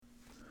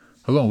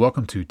Hello and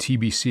welcome to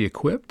TBC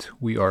Equipped.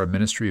 We are a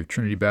ministry of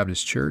Trinity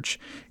Baptist Church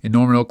in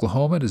Norman,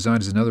 Oklahoma,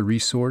 designed as another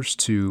resource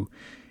to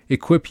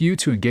equip you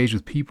to engage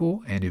with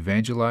people and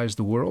evangelize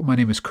the world. My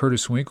name is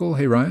Curtis Winkle.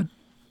 Hey, Ryan.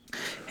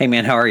 Hey,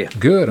 man, how are you?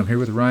 Good. I'm here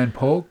with Ryan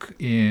Polk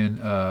in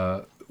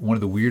one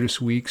of the weirdest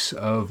weeks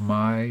of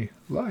my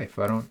life.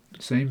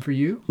 Same for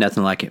you?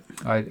 Nothing like it.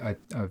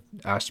 I've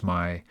asked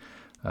my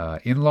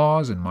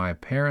in-laws and my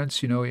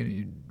parents,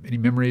 any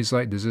memories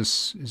like, is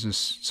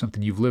this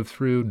something you've lived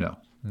through? No,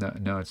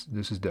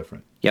 this is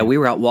different. Yeah, we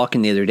were out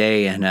walking the other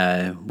day,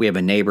 and we have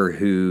a neighbor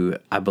who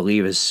I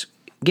believe is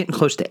getting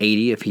close to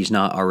 80, if he's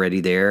not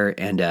already there,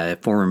 and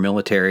former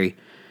military.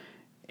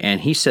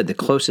 And he said the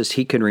closest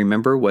he could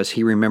remember was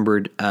he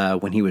remembered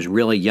when he was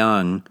really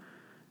young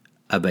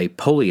of a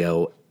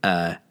polio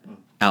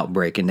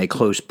outbreak, and they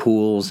closed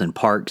pools and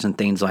parks and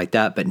things like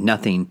that, but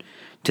nothing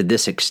to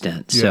this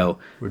extent. Yeah, so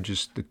we're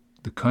just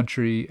the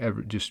country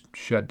just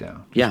shut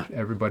down. Yeah.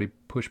 Everybody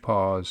push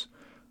pause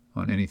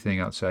on anything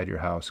outside your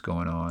house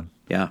going on.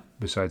 Yeah.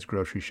 Besides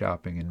grocery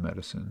shopping and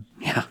medicine.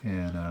 Yeah.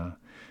 And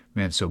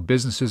man, so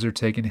businesses are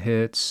taking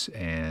hits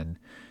and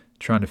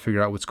trying to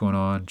figure out what's going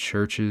on.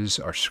 Churches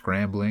are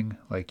scrambling,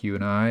 like you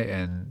and I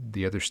and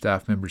the other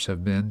staff members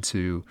have been,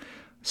 to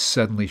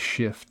suddenly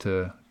shift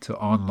to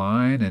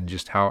online, and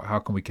just how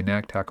can we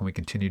connect? How can we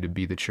continue to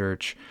be the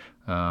church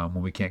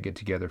when we can't get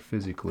together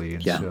physically?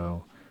 And Yeah.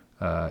 so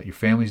your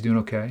family's doing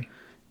okay?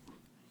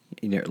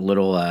 A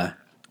little,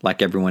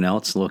 like everyone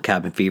else, a little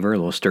cabin fever, a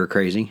little stir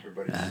crazy,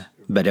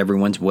 but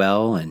everyone's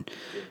well and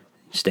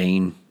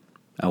staying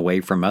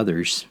away from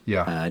others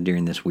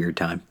during this weird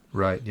time.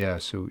 Right. Yeah.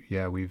 So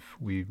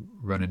we've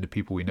run into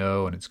people we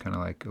know, and it's kind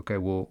of like, okay,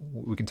 well,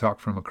 we can talk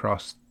from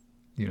across.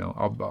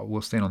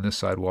 We'll stand on this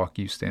sidewalk,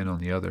 you stand on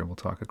the other, and we'll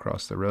talk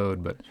across the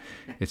road. But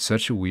it's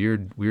such a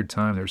weird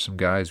time. There's some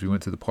guys. We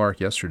went to the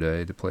park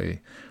yesterday to play a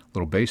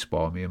little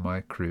baseball, me and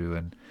my crew,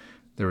 and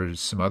there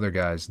was some other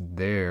guys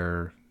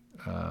there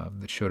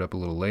that showed up a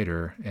little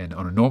later. And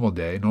on a normal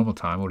day, normal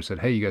time, I would have said,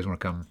 hey, you guys want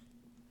to come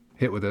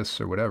hit with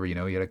us or whatever? He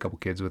had a couple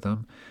kids with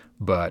him,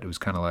 but it was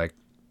kind of like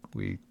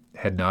we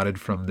head nodded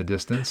from the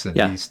distance, and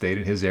he stayed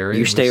in his area.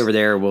 You stay over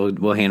there.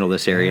 We'll handle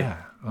this area.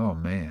 Yeah. Oh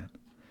man.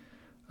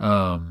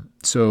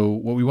 So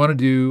what we want to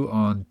do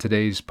on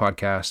today's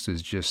podcast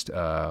is just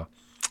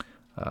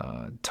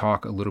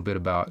talk a little bit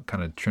about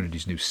kind of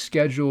Trinity's new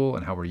schedule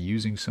and how we're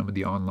using some of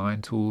the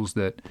online tools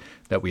that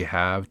we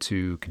have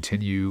to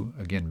continue,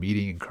 again,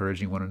 meeting,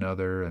 encouraging one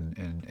another,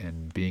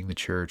 and being the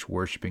church,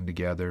 worshiping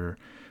together,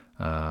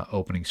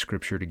 opening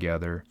Scripture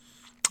together,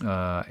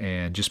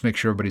 and just make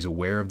sure everybody's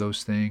aware of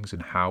those things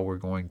and how we're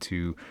going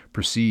to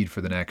proceed for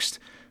the next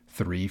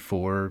 3,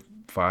 4,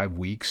 5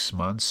 weeks,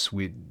 months,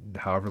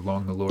 however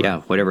long the Lord. Yeah,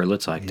 whatever it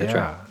looks like. That's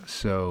right.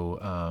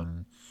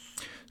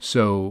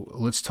 So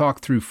let's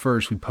talk through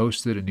first. We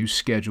posted a new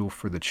schedule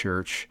for the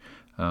church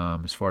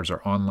as far as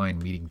our online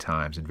meeting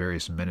times in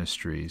various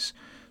ministries.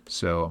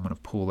 So I'm going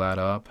to pull that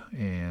up.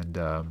 And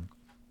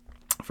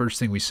first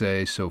thing we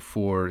say, it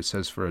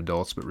says for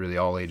adults, but really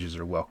all ages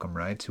are welcome,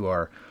 right? To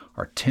our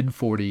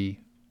 1040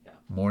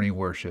 morning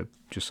worship,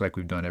 just like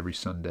we've done every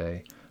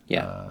Sunday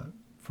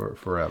for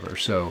forever.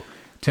 So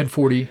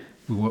 1040,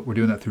 we're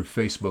doing that through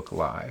Facebook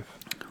Live.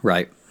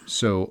 Right.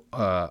 So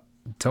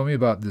tell me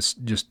about this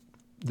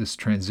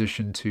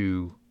transition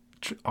to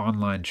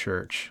online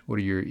church.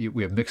 We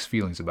have mixed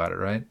feelings about it,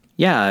 right?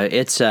 Yeah,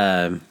 it's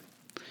I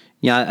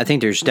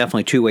think there's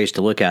definitely two ways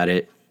to look at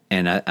it,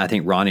 and I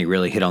think Ronnie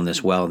really hit on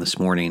this well this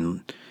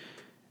morning.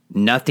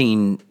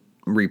 Nothing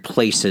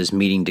replaces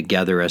meeting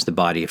together as the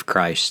body of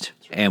Christ,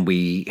 and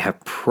we have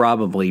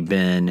probably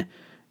been,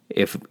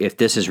 if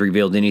this has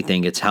revealed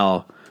anything, it's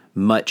how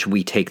much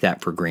we take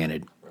that for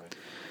granted.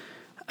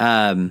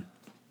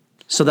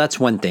 So that's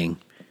one thing.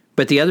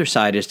 But the other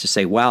side is to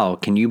say, wow,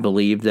 can you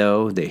believe,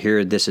 though, that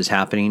here this is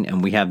happening,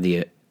 and we have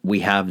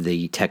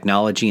the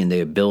technology and the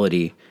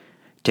ability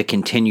to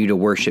continue to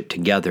worship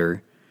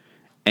together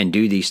and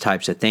do these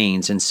types of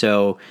things. And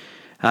so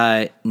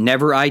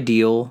never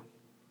ideal.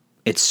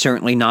 It's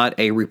certainly not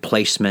a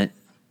replacement,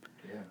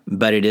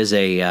 but it is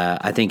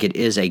I think it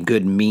is a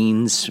good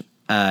means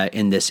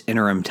in this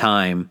interim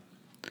time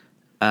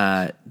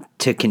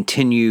to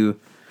continue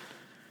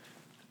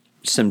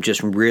some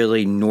just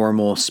really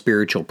normal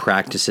spiritual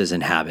practices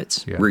and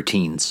habits,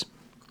 routines.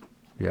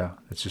 Yeah,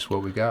 it's just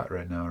what we got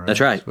right now, right? That's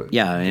right.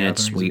 Yeah, and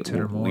it's we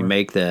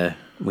make the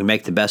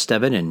best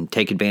of it and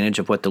take advantage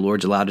of what the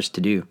Lord's allowed us to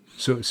do.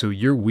 So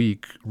your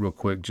week, real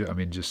quick. I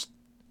mean, just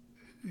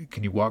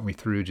can you walk me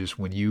through just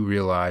when you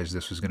realized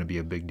this was going to be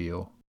a big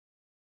deal?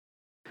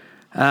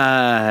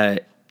 Yeah,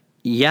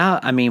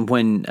 I mean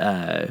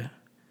when.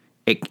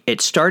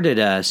 It started,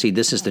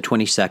 this is the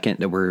 22nd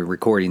that we're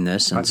recording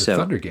this. And the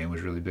Thunder game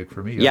was really big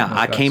for me. Yeah,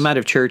 I came out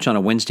of church on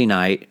a Wednesday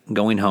night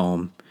going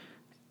home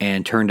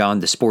and turned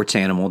on the sports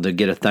animal to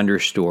get a Thunder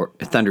score.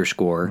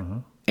 Uh-huh.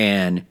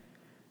 And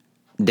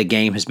the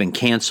game has been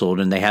canceled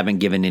and they haven't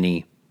given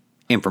any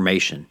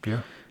information.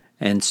 Yeah.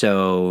 And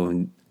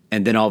so,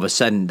 and then all of a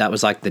sudden that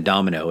was like the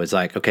domino. It's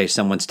like, okay,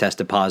 someone's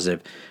tested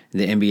positive.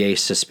 The NBA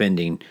is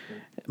suspending.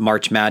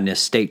 March Madness,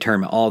 state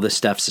tournament, all this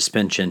stuff,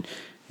 suspension.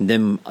 And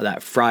then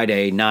that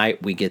Friday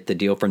night, we get the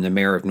deal from the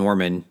mayor of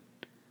Norman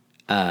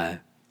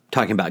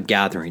talking about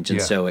gatherings.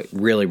 And so it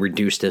really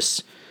reduced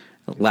us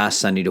last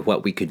Sunday to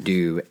what we could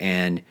do.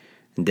 And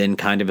then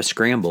kind of a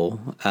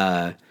scramble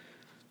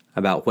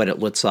about what it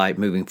looks like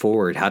moving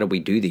forward. How do we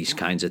do these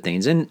kinds of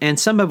things? And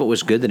some of it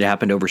was good that it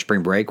happened over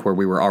spring break, where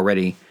we were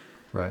already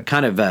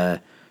kind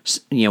of,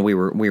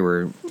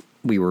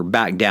 we were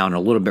back down a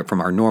little bit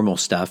from our normal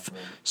stuff.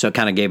 So it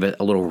kind of gave it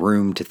a little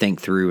room to think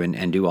through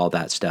and do all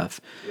that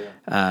stuff.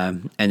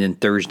 And then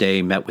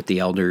Thursday met with the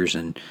elders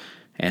and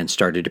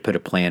started to put a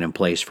plan in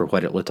place for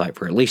what it looked like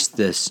for at least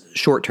this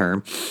short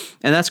term.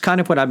 And that's kind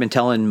of what I've been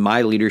telling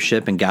my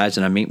leadership and guys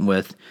that I'm meeting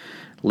with.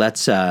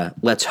 Let's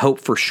hope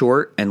for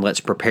short, and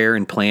let's prepare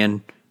and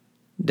plan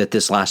that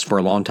this lasts for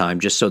a long time,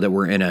 just so that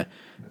we're in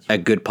a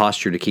good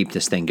posture to keep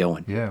this thing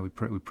going. Yeah, we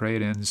pray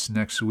it ends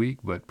next week,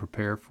 but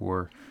prepare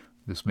for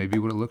this may be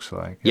what it looks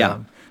like. Yeah.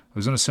 I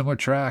was on a similar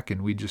track,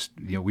 and we just,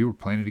 we were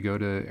planning to go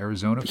to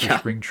Arizona for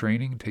spring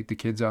training, take the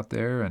kids out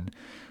there, and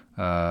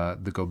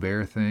the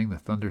Gobert thing, the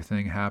Thunder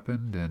thing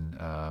happened, and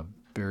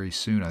very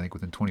soon, I think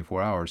within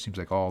 24 hours, seems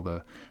like all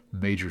the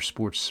major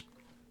sports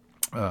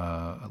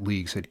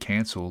leagues had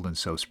canceled, and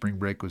so spring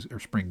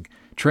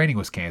training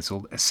was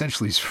canceled.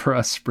 Essentially, for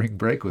us, spring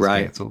break was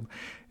canceled,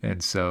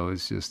 and so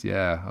it's just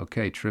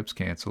trips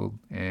canceled,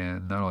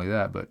 and not only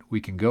that, but we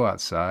can go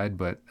outside,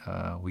 but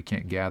we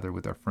can't gather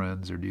with our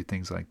friends or do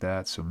things like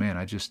that. So man,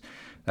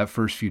 that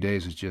first few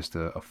days was just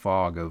a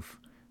fog of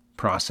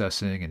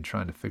processing and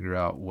trying to figure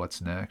out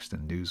what's next,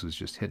 and news was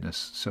just hitting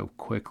us so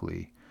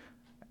quickly,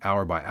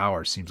 hour by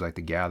hour. It seems like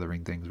the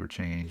gathering things were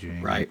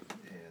changing. Right.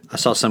 I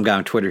saw some guy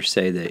on Twitter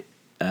say that.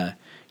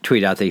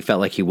 Tweet out that he felt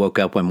like he woke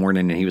up one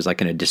morning and he was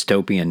like in a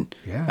dystopian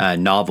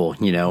novel,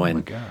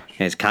 and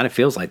it kind of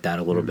feels like that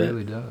a little bit. It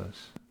really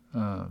does.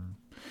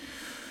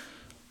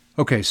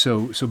 Okay,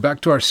 so back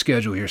to our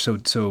schedule here.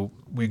 So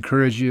we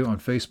encourage you on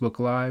Facebook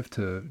Live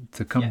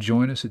to come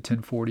join us at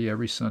 10:40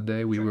 every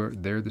Sunday. We were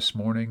there this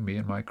morning, me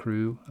and my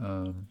crew.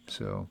 And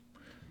so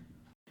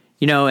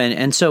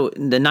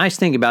the nice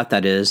thing about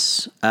that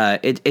is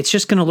it's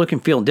just going to look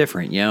and feel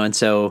different, and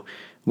so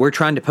we're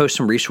trying to post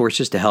some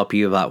resources to help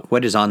you about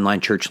what does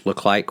online church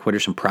look like, what are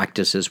some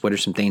practices, what are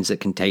some things that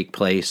can take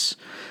place.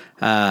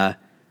 But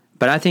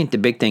I think the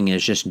big thing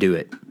is just do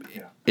it.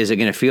 Yeah. Is it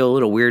going to feel a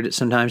little weird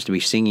sometimes to be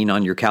singing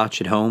on your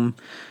couch at home?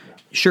 Yeah.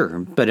 Sure,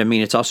 but I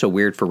mean it's also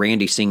weird for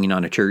Randy singing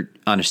on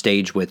a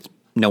stage with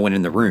no one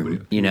in the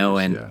room,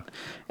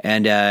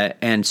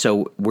 and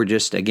so we're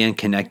just again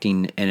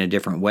connecting in a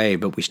different way,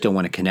 but we still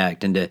want to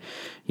connect. And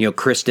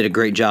Chris did a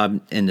great job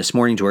in this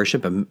morning's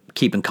worship of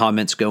keeping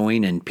comments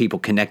going and people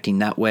connecting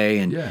that way,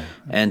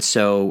 and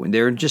so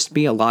there'll just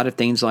be a lot of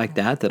things like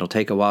that'll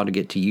take a while to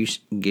get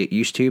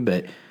used to,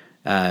 but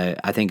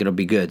I think it'll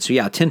be good. So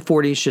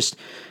 10:40 is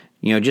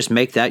just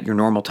make that your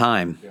normal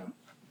time.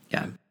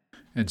 Yeah.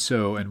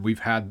 And we've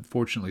had,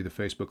 fortunately, the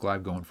Facebook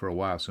Live going for a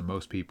while, so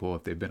most people,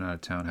 if they've been out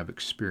of town, have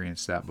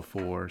experienced that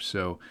before.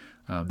 So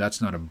that's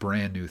not a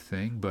brand new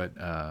thing, but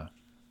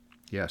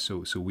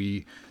so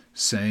we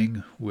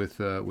sang with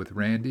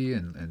Randy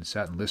and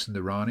sat and listened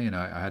to Ronnie, and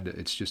I had to,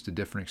 it's just a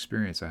different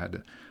experience. I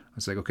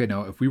was like, okay,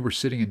 now if we were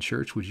sitting in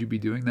church, would you be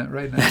doing that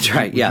right now? That's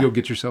right, Would you go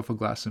get yourself a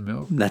glass of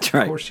milk? That's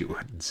right. Of course you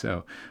would. And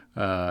so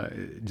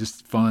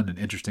just fun and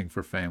interesting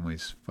for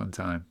families, fun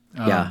time.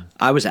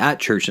 I was at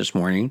church this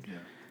morning. Yeah.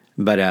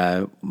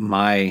 But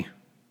my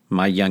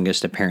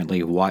youngest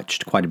apparently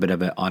watched quite a bit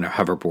of it on a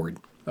hoverboard,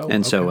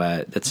 so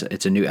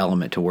it's a new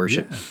element to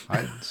worship.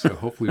 Yeah, so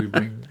hopefully we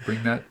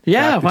bring that.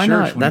 Why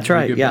not? That's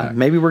right. Yeah,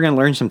 maybe we're going to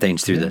learn some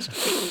things through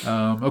this.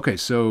 Okay,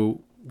 so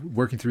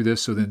working through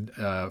this. So then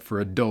for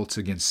adults,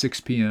 again,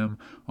 6 p.m.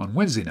 on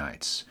Wednesday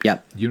nights.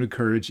 Yep. You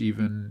encourage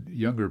even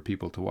younger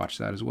people to watch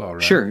that as well,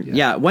 right? Sure.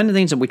 Yeah. One of the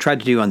things that we tried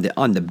to do on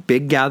the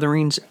big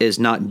gatherings is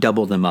not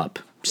double them up.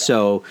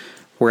 So.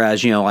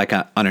 Whereas, like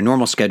on a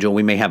normal schedule,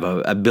 we may have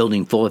a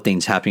building full of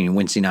things happening on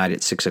Wednesday night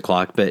at 6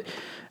 o'clock. But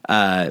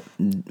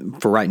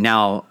for right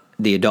now,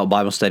 the adult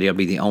Bible study will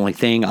be the only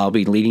thing. I'll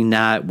be leading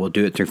that. We'll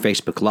do it through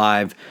Facebook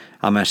Live.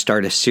 I'm going to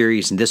start a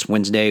series this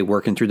Wednesday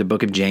working through the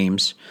book of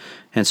James.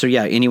 And so,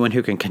 anyone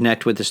who can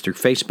connect with us through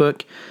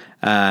Facebook,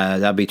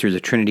 that'll be through the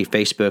Trinity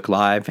Facebook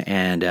Live.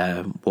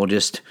 And we'll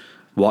just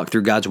walk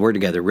through God's Word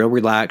together. Real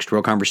relaxed,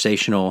 real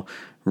conversational,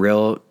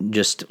 real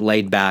just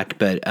laid back,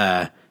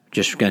 but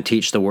just going to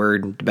teach the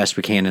Word the best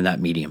we can in that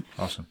medium.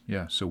 Awesome.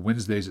 Yeah. So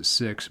Wednesdays at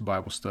 6,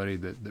 Bible study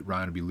that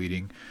Ryan will be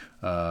leading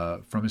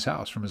from his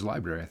house, from his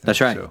library, I think.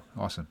 That's right. So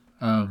awesome.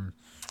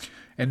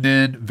 And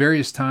then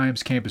various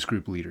times, campus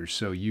group leaders.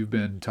 So you've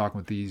been talking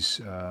with these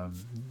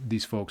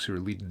folks who are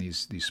leading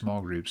these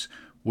small groups.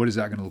 What is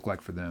that going to look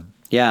like for them?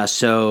 Yeah.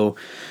 So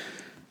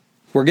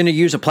we're going to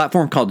use a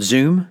platform called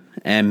Zoom,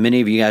 and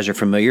many of you guys are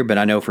familiar, but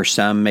I know for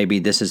some, maybe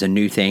this is a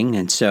new thing.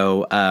 And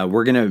so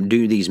we're going to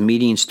do these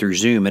meetings through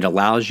Zoom. It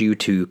allows you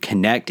to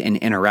connect and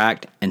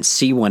interact and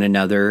see one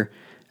another,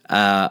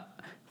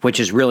 which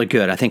is really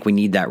good. I think we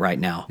need that right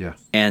now. Yeah.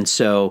 And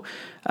so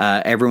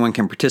Everyone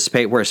can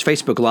participate, whereas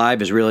Facebook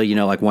Live is really,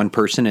 like one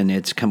person, and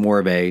it's more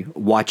of a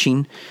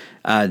watching.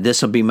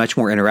 This will be much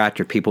more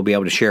interactive. People will be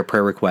able to share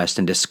prayer requests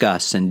and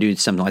discuss and do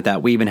something like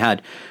that. We even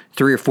had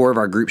 3 or 4 of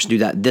our groups do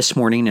that this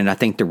morning, and I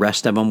think the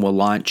rest of them will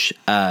launch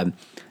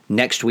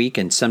next week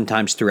and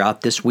sometimes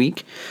throughout this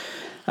week.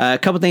 A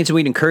couple things that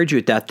we'd encourage you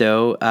with that,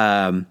 though.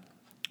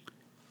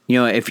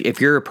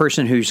 If you're a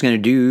person who's going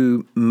to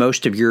do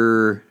most of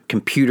your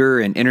computer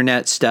and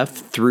internet stuff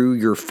through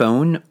your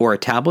phone or a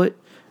tablet,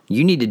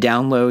 you need to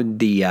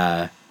download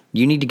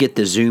you need to get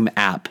the Zoom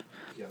app.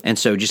 And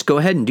so just go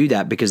ahead and do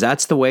that, because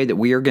that's the way that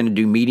we are going to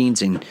do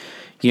meetings. And,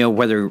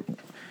 whether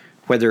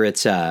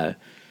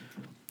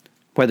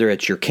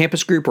it's your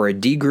campus group or a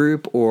D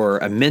group or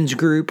a men's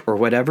group or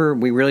whatever,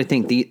 we really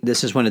think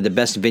this is one of the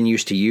best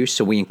venues to use.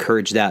 So we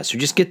encourage that. So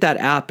just get that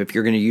app if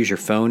you're going to use your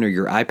phone or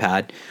your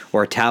iPad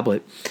or a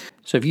tablet.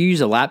 So if you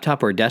use a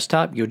laptop or a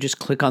desktop, you'll just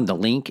click on the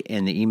link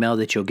in the email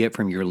that you'll get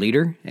from your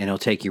leader, and it'll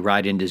take you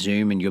right into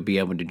Zoom, and you'll be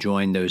able to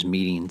join those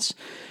meetings.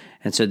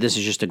 And so this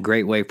is just a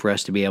great way for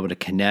us to be able to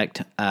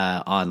connect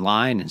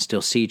online and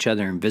still see each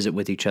other and visit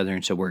with each other.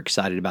 And so we're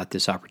excited about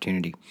this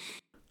opportunity.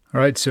 All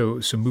right, so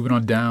moving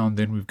on down,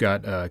 then we've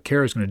got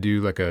Kara's going to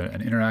do like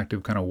an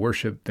interactive kind of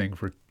worship thing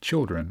for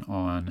children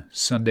on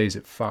Sundays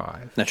at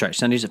 5. That's right,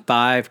 Sundays at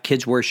 5,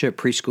 kids worship,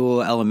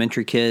 preschool,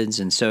 elementary kids.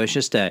 And so it's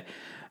just a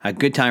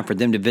good time for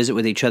them to visit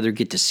with each other,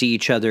 get to see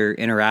each other,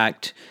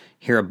 interact,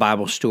 hear a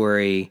Bible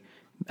story.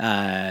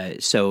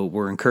 So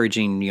we're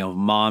encouraging,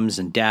 moms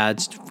and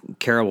dads.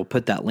 Kara will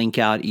put that link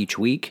out each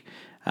week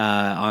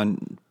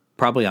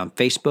probably on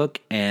Facebook,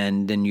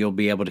 and then you'll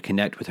be able to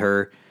connect with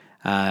her.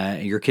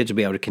 Your kids will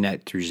be able to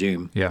connect through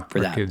Zoom. Yeah,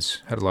 for that.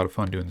 Kids had a lot of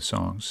fun doing the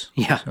songs.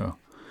 Yeah. So,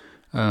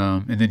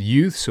 and then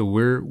youth. So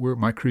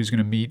my crew's going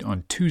to meet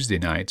on Tuesday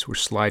nights. We're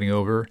sliding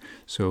over,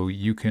 so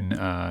you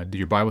can do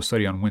your Bible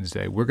study on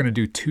Wednesday. We're going to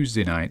do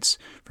Tuesday nights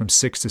from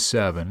 6 to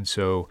 7.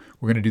 So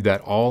we're going to do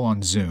that all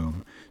on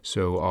Zoom.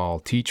 So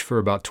I'll teach for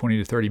about 20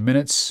 to 30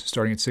 minutes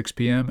starting at 6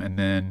 p.m., and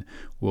then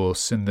we'll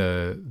send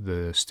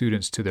the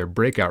students to their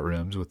breakout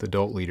rooms with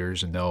adult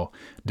leaders, and they'll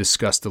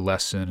discuss the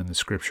lesson and the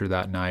scripture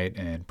that night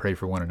and pray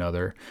for one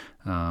another.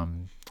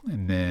 And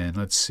then,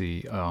 let's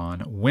see,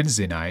 on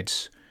Wednesday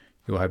nights,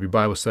 you'll have your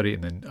Bible study,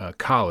 and then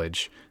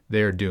college,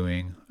 they're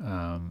doing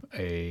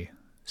a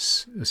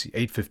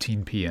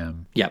 8:15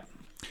 p.m. Yep.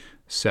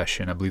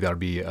 session. I believe that'll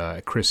be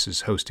Chris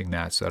is hosting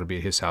that, so that'll be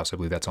at his house. I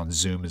believe that's on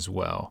Zoom as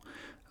well.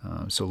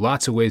 So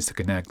lots of ways to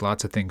connect,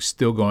 lots of things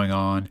still going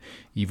on,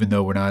 even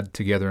though we're not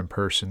together in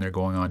person. They're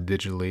going on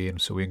digitally, and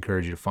so we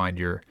encourage you to find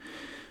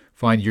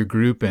your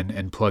group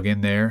and plug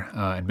in there,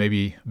 and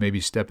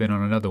maybe step in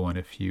on another one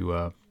if you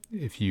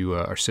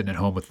are sitting at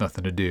home with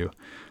nothing to do.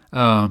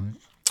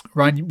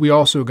 Ryan, we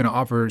also are going to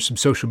offer some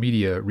social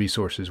media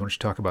resources. Why don't you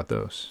talk about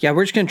those? Yeah,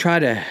 we're just going to try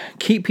to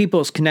keep people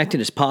as connected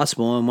as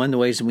possible, and one of the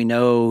ways that we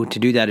know to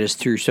do that is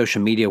through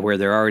social media, where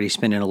they're already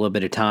spending a little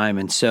bit of time.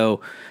 And so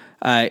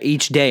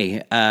each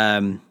day,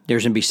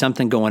 there's going to be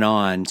something going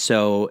on.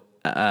 So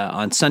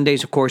on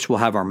Sundays, of course, we'll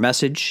have our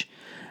message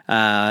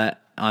on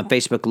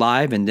Facebook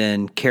Live, and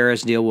then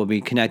Kara's deal will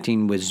be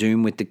connecting with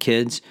Zoom with the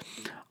kids.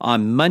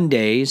 On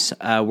Mondays,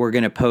 we're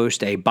going to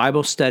post a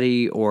Bible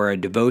study or a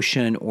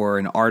devotion or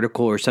an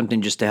article or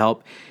something just to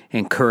help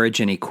encourage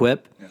and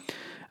equip.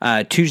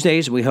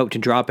 Tuesdays, we hope to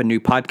drop a new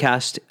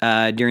podcast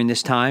during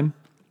this time.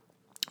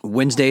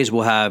 Wednesdays,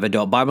 we'll have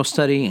adult Bible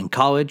study in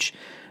college.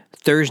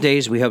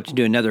 Thursdays, we hope to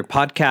do another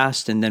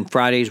podcast, and then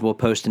Fridays, we'll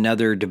post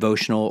another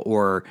devotional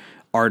or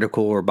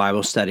article or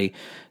Bible study.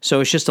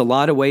 So it's just a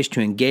lot of ways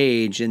to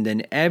engage, and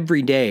then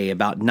every day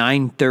about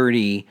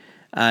 9:30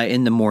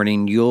 in the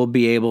morning, you'll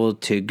be able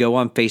to go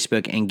on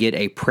Facebook and get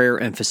a prayer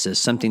emphasis,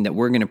 something that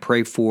we're going to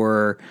pray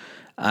for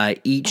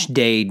each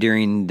day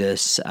during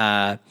this.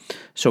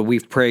 So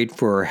we've prayed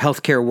for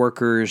healthcare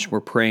workers,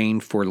 we're praying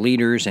for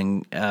leaders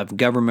and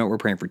government, we're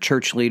praying for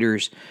church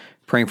leaders,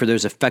 praying for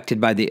those affected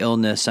by the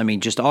illness. I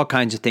mean, just all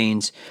kinds of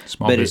things.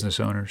 Small business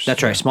owners.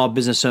 That's right, small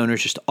business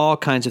owners, just all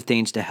kinds of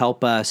things to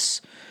help us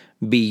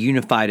be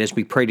unified as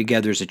we pray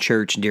together as a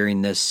church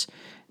during this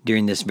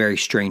very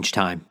strange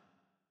time.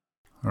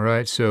 All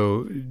right,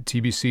 so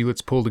TBC,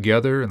 let's pull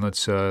together and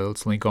let's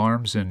link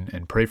arms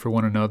and pray for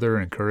one another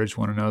and encourage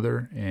one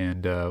another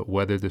and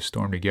weather the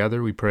storm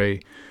together. We pray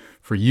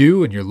for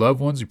you and your loved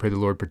ones. We pray the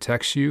Lord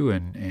protects you,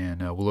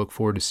 and we'll look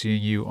forward to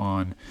seeing you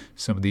on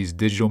some of these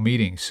digital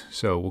meetings.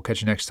 So we'll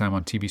catch you next time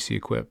on TBC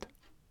Equipped.